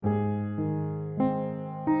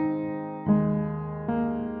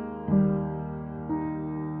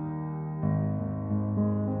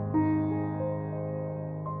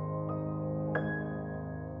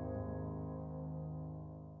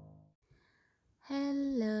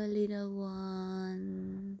little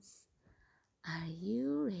ones. Are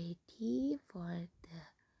you ready for the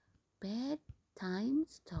bedtime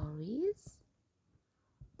stories?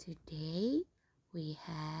 Today we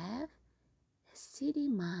have the city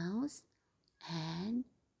mouse and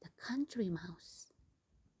the country mouse.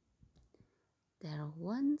 There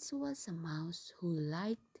once was a mouse who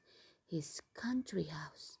liked his country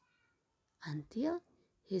house until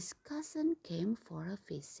his cousin came for a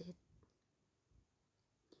visit.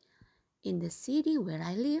 In the city where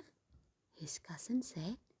I live, his cousin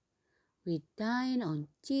said, we dine on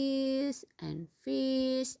cheese and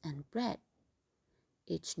fish and bread.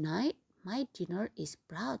 Each night my dinner is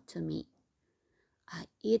brought to me. I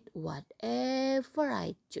eat whatever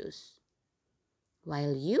I choose.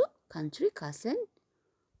 While you, country cousin,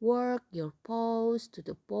 work your paws to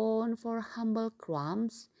the bone for humble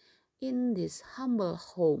crumbs in this humble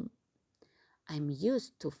home. I'm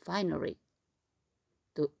used to finery.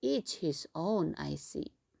 To each his own, I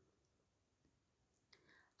see.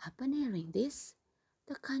 Upon hearing this,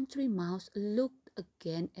 the country mouse looked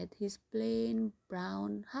again at his plain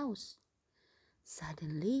brown house.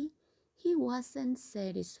 Suddenly, he wasn't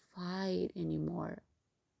satisfied anymore.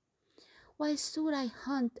 Why should I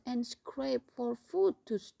hunt and scrape for food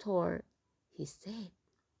to store? He said.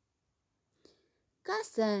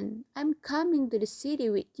 Cousin, I'm coming to the city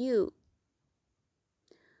with you.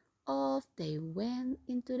 Off they went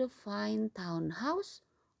into the fine townhouse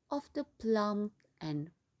of the plump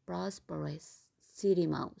and prosperous city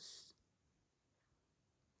mouse.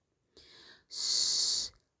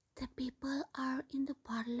 Shh, the people are in the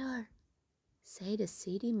parlor, said the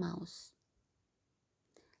city mouse.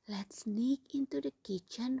 Let's sneak into the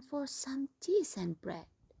kitchen for some cheese and bread.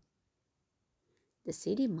 The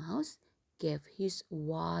city mouse gave his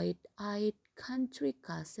wide-eyed country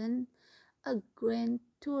cousin a grand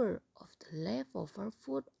tour of the leftover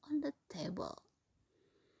food on the table.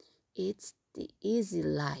 It's the easy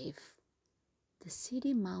life, the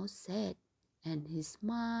city mouse said, and he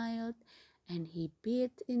smiled and he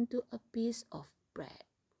bit into a piece of bread.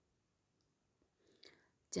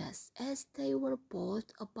 Just as they were both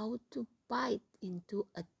about to bite into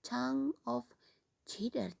a chunk of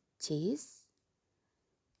cheddar cheese,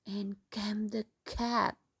 in came the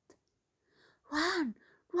cat. Run,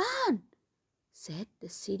 run, said the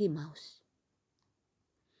city mouse.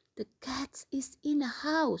 The cat is in the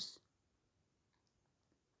house.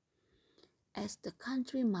 As the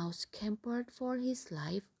country mouse scampered for his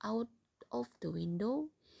life out of the window,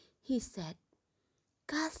 he said,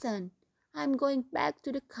 Cousin, I'm going back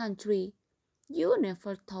to the country. You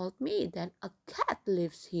never told me that a cat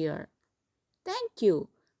lives here. Thank you,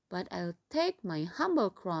 but I'll take my humble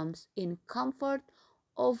crumbs in comfort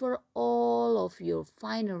over all of your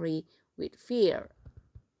finery with fear.